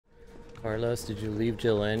Carlos, did you leave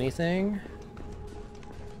Jill anything?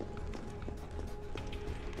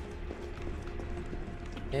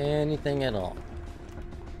 Anything at all?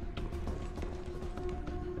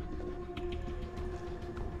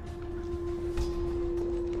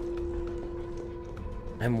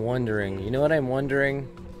 I'm wondering, you know what I'm wondering?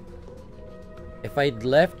 If I'd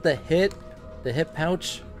left the hip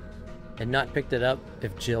pouch and not picked it up,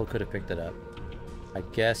 if Jill could have picked it up. I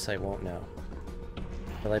guess I won't know.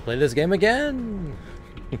 Will I play this game again?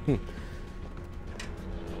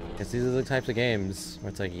 Because these are the types of games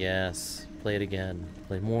where it's like, yes, play it again.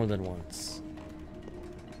 Play more than once.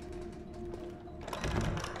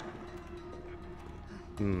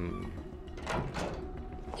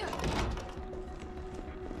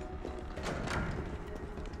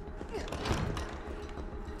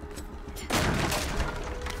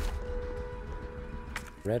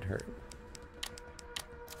 Red hurt.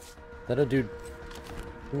 That'll do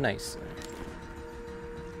nice.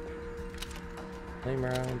 Flame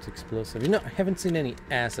rounds, explosive. You know, I haven't seen any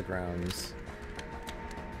acid rounds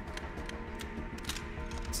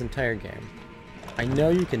this entire game. I know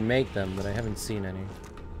you can make them, but I haven't seen any.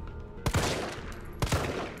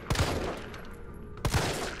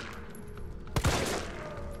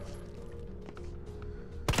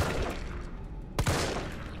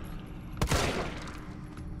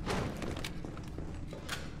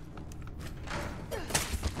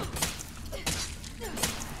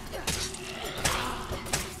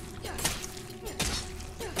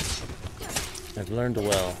 I've learned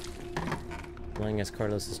well. Playing as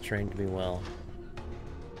Carlos has trained me well.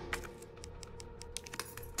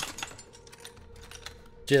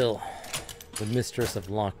 Jill, the mistress of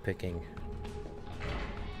lockpicking.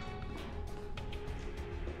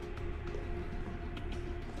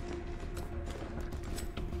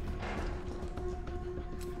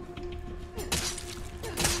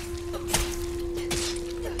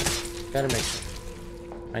 Gotta make sure.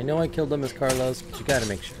 I know I killed them as Carlos, but you gotta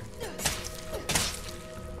make sure.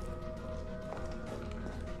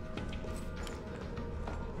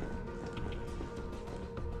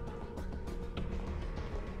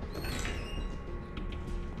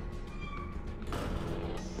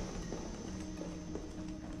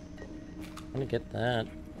 Get that.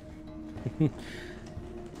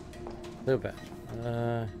 So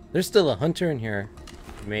bad. There's still a hunter in here.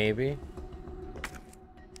 Maybe.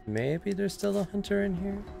 Maybe there's still a hunter in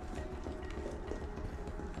here.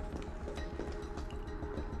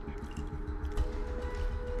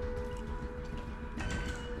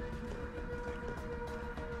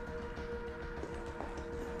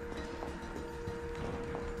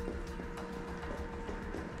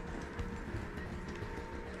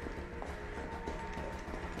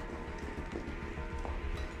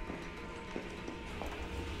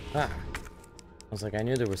 Ah. I was like, I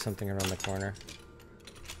knew there was something around the corner.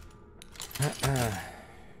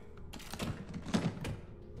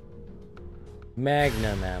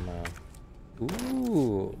 Magnum ammo.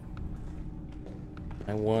 Ooh.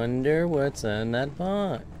 I wonder what's in that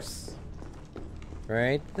box.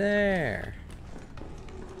 Right there.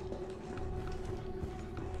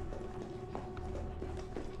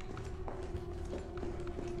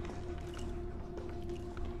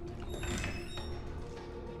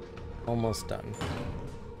 Almost done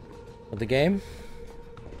with the game.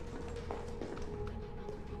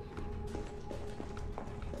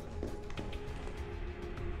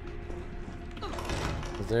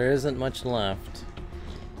 There isn't much left.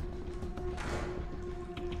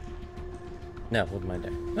 No, with my day.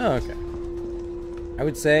 Oh, okay. I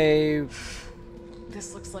would say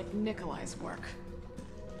this looks like Nikolai's work.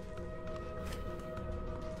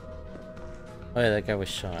 Oh yeah, that guy was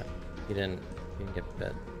shot. He didn't get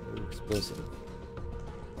bit. Explosive.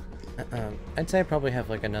 I'd say I probably have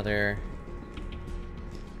like another,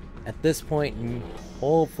 at this point,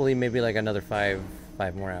 hopefully maybe like another five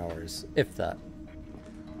more hours, if that.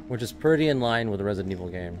 Which is pretty in line with the Resident Evil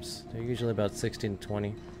games. They're usually about 16 to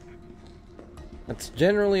 20. That's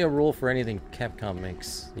generally a rule for anything Capcom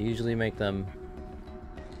makes. They usually make them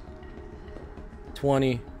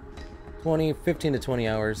 15 to 20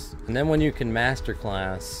 hours. And then when you can master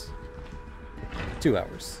class, 2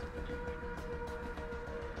 hours.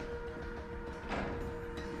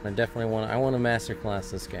 I definitely want to master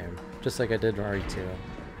class this game, just like I did for RE2.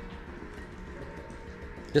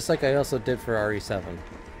 Just like I also did for RE7.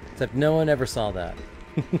 Except no one ever saw that.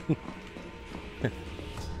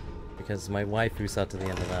 Because my waifu saw to the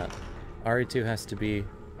end of that. RE2 has to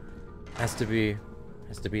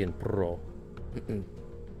be in pro.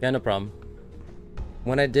 Yeah, no problem.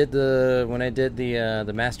 When I did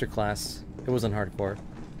the master class, it wasn't hardcore.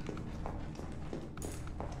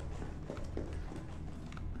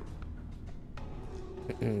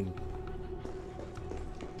 In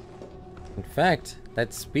fact, that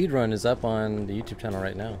speedrun is up on the YouTube channel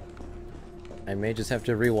right now. I may just have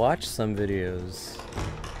to rewatch some videos.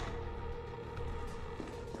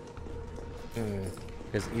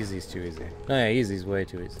 Because easy's too easy. Oh yeah, easy's way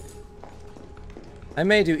too easy. I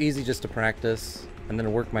may do easy just to practice, and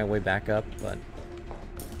then work my way back up, but...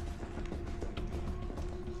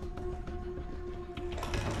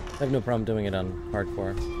 I have no problem doing it on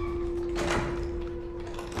hardcore.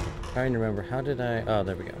 Trying to remember, how did I... Oh,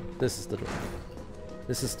 there we go. This is the door.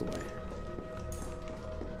 This is the way.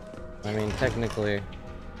 I mean, technically...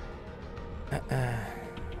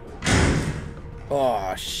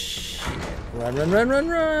 Oh, shit. Run, run, run, run,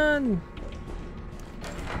 run!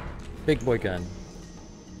 Big boy gun.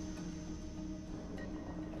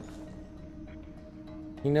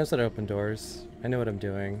 He knows how to open doors. I know what I'm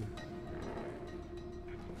doing.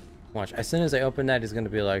 Watch, as soon as I open that, he's gonna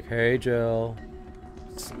be like, "Hey, Jill."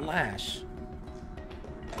 Slash.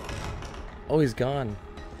 Oh, he's gone.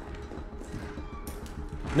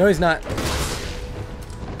 No, he's not.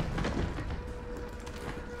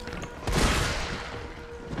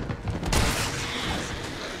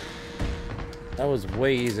 That was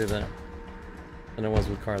way easier than it was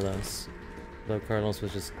with Carlos. Though Carlos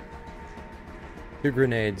was just 2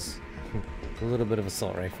 grenades, a little bit of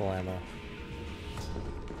assault rifle ammo.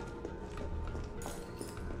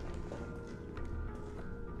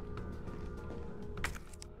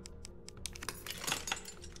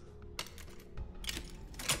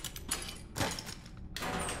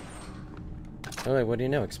 Oh wait, what do you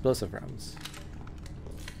know? Explosive rounds.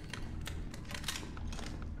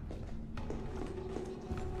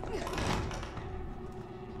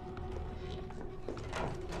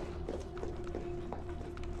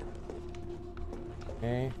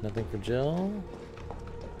 Okay, nothing for Jill.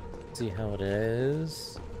 See how it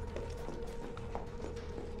is.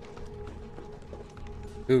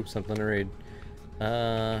 Ooh, something to read.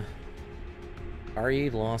 RE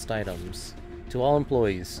lost items. To all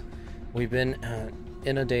employees, we've been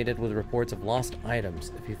inundated with reports of lost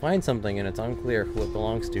items. If you find something and it's unclear who it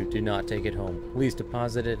belongs to, do not take it home. Please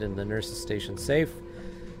deposit it in the nurse's station safe.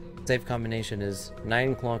 Safe combination is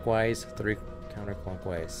 9 clockwise, 3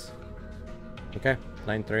 counterclockwise. Okay,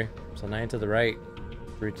 9, 3. So 9 to the right,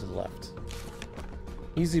 3 to the left.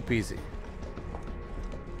 Easy peasy.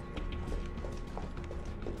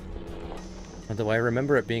 Although I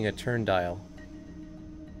remember it being a turn dial.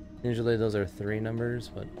 Usually those are 3 numbers,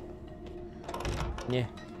 but... yeah.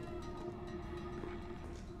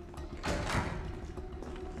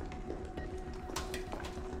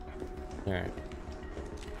 Alright.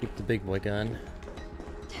 Keep the big boy gun.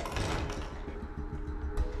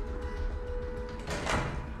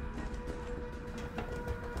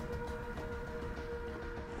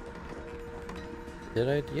 Did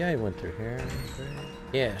I? Yeah, I went through here.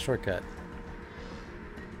 Yeah, shortcut.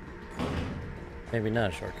 Maybe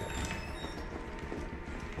not a shortcut.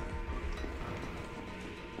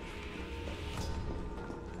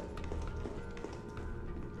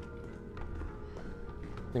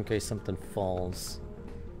 In case something falls.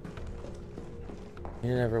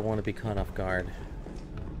 You never want to be caught off guard.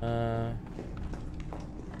 Oh,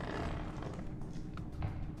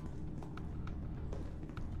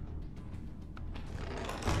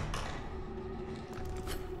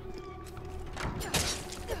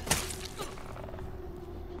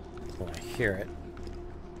 I hear it.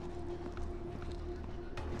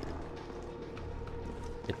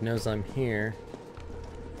 It knows I'm here.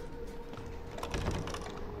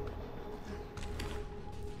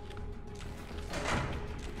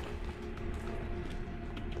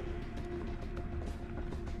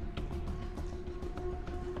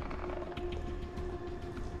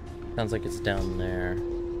 Sounds like it's down there.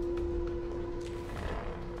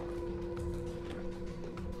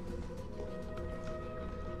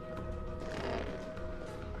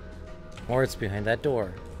 Or it's behind that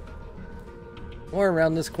door. Or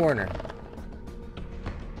around this corner.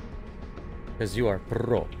 Because you are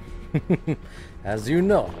pro. As you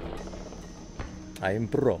know, I am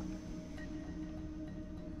pro.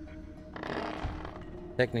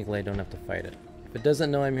 Technically, I don't have to fight it. If it doesn't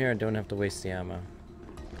know I'm here, I don't have to waste the ammo.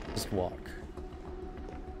 Just walk.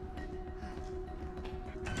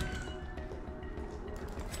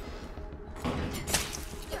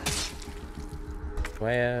 Do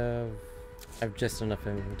I have just enough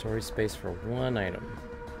inventory space for 1 item.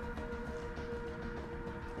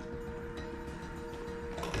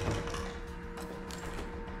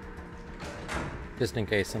 Just in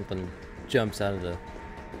case something jumps out of the...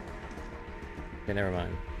 Okay, never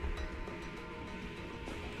mind.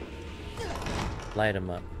 Light him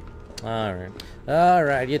up. Alright.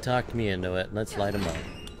 Alright, you talked me into it. Let's light him up.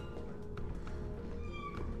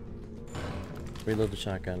 Reload the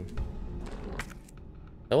shotgun.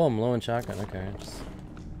 Oh, I'm low on shotgun. Okay. Just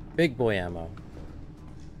big boy ammo.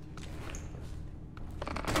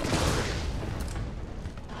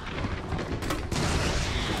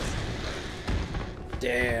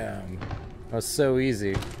 Damn. That was so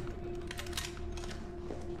easy.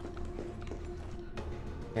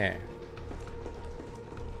 Okay.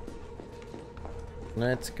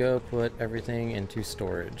 Let's go put everything into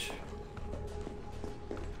storage.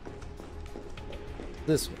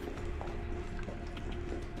 This way.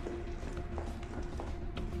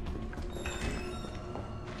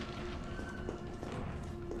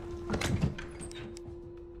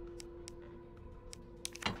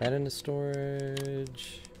 That into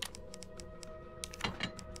storage.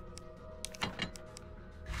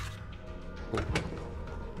 Cool.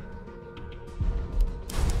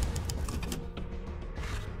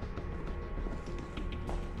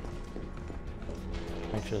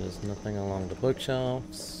 Make sure there's nothing along the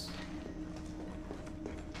bookshelves.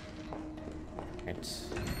 Right.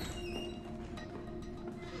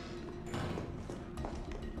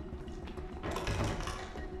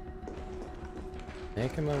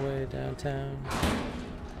 Making my way downtown.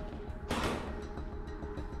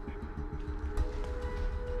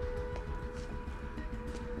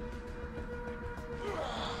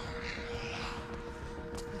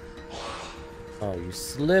 Oh, you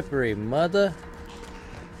slippery mother.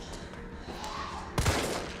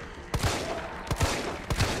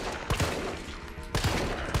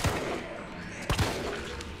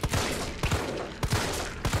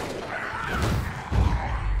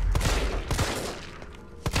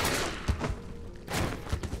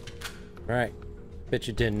 Right. Bet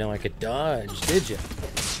you didn't know I could dodge, did you?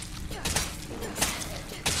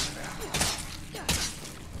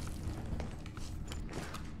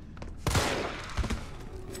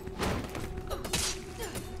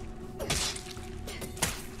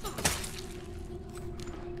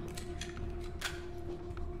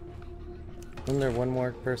 Isn't there one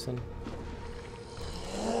more person?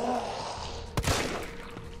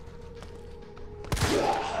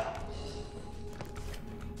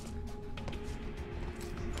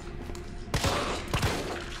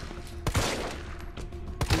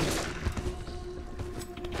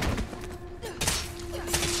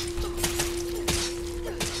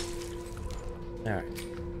 Alright.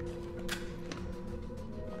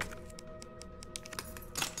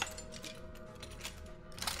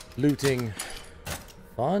 Looting.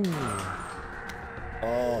 Fun.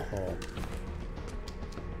 Oh.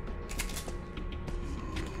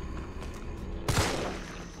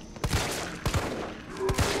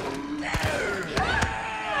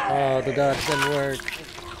 Oh, the dodge didn't work.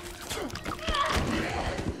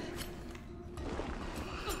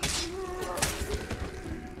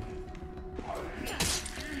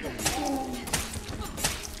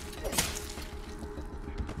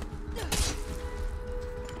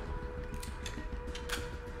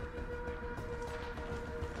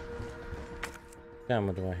 How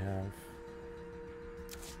much do I have?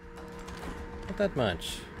 Not that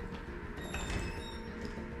much.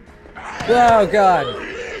 Oh god!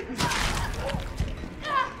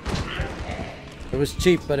 It was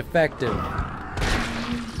cheap but effective.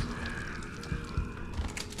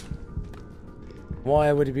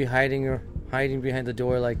 Why would he be hiding behind the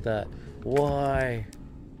door like that? Why?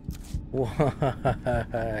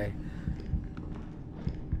 Why?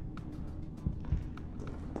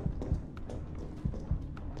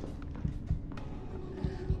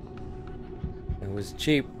 It was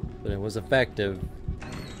cheap, but it was effective.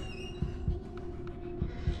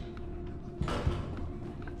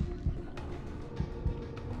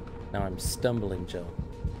 Now I'm stumbling, Joe.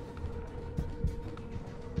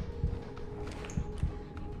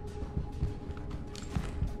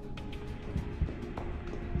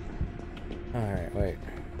 Alright, wait.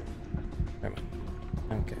 Never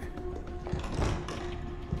mind. Okay.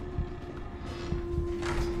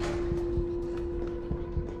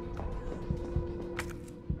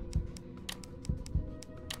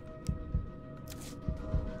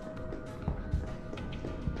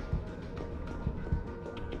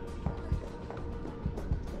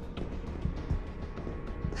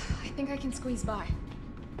 I think I can squeeze by.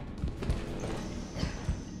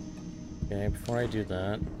 Okay, before I do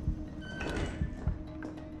that.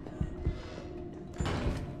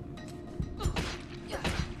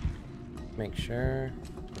 Make sure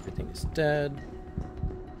everything is dead.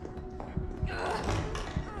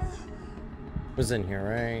 Was in here,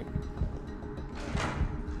 right?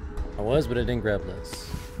 I was, but I didn't grab this.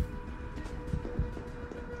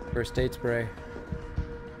 First aid spray.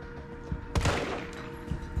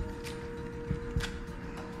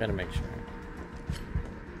 Gotta make sure.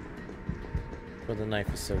 But the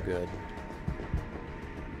knife is so good.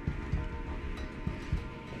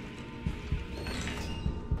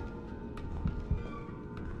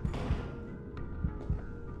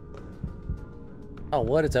 Oh,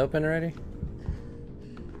 what? It's open already?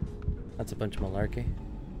 That's a bunch of malarkey.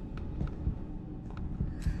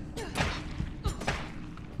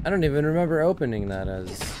 I don't even remember opening that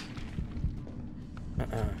as...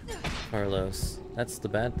 Carlos. That's the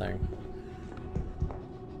bad thing.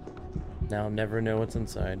 Now I'll never know what's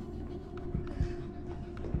inside.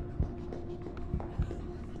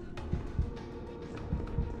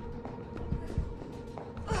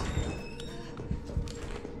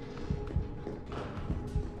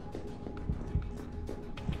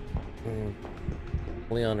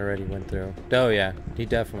 Leon already went through. Oh yeah, he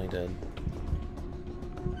definitely did.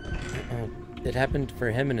 It happened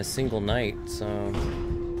for him in a single night, so...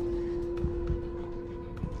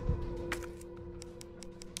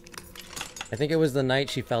 I think it was the night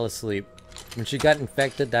she fell asleep. When she got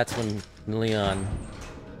infected, that's when Leon...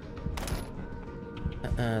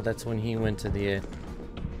 that's when he went to the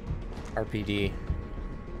RPD.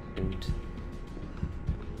 And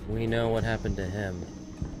we know what happened to him.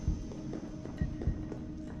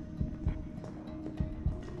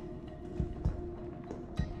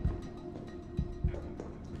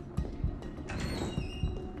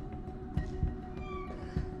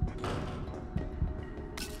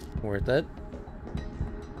 Worth it.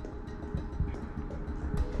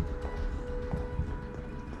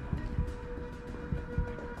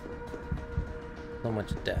 So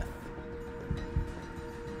much death.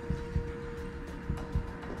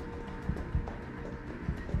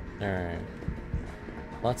 Alright.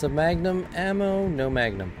 Lots of magnum ammo, no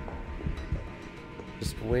magnum.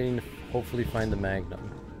 Just waiting to hopefully find the magnum.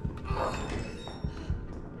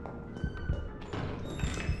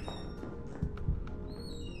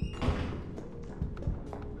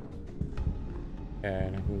 Okay,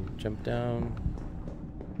 I can jump down.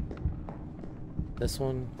 This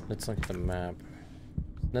one? Let's look at the map.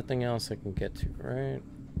 Nothing else I can get to, right?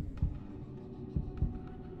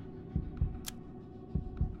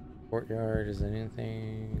 Courtyard, is there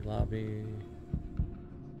anything? Lobby?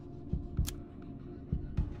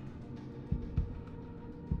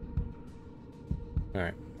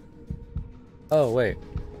 Alright. Oh, wait.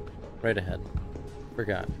 Right ahead.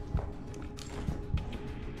 Forgot.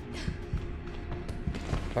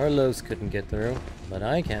 Carlos couldn't get through, but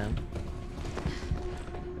I can.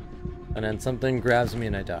 And then something grabs me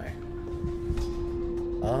and I die.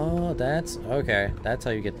 Oh, that's... okay. That's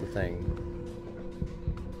how you get the thing.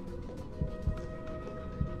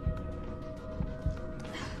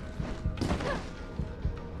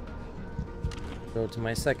 Go to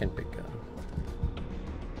my second big gun.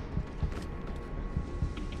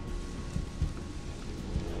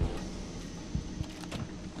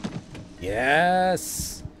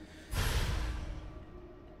 Yes!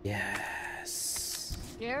 Yes!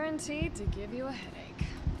 Guaranteed to give you a headache.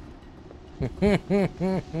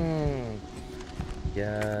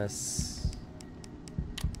 Yes.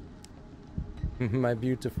 My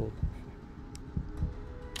beautiful.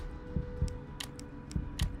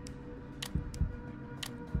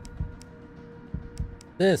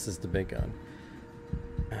 This is the big gun.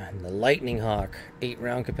 And the Lightning Hawk,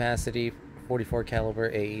 8-round capacity, 44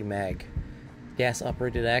 caliber AE mag. Gas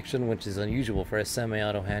operated action, which is unusual for a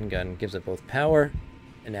semi-auto handgun, gives it both power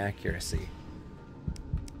and accuracy.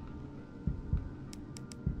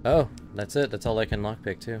 Oh, that's it. That's all I can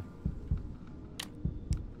lockpick too.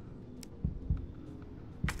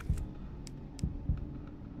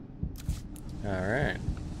 Alright.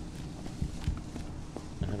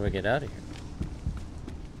 How do I get out of here?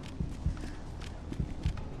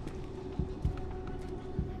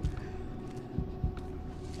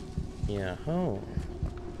 Yeah, oh.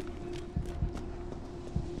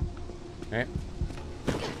 Alright.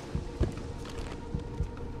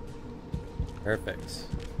 Perfect.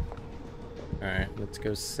 Alright, let's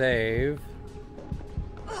go save.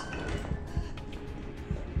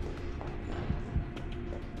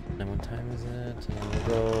 And what time is it? And we'll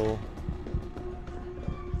go...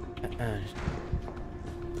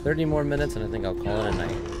 30 more minutes and I think I'll call it a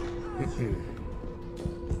night.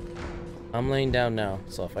 I'm laying down now,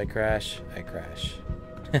 so if I crash, I crash.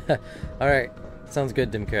 Alright, sounds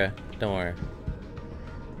good, Dimka. Don't worry.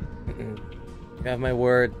 You have my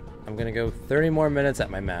word. I'm gonna go 30 more minutes at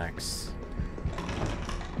my max.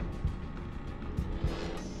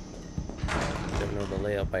 Don't know the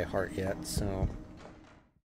layout by heart yet, so...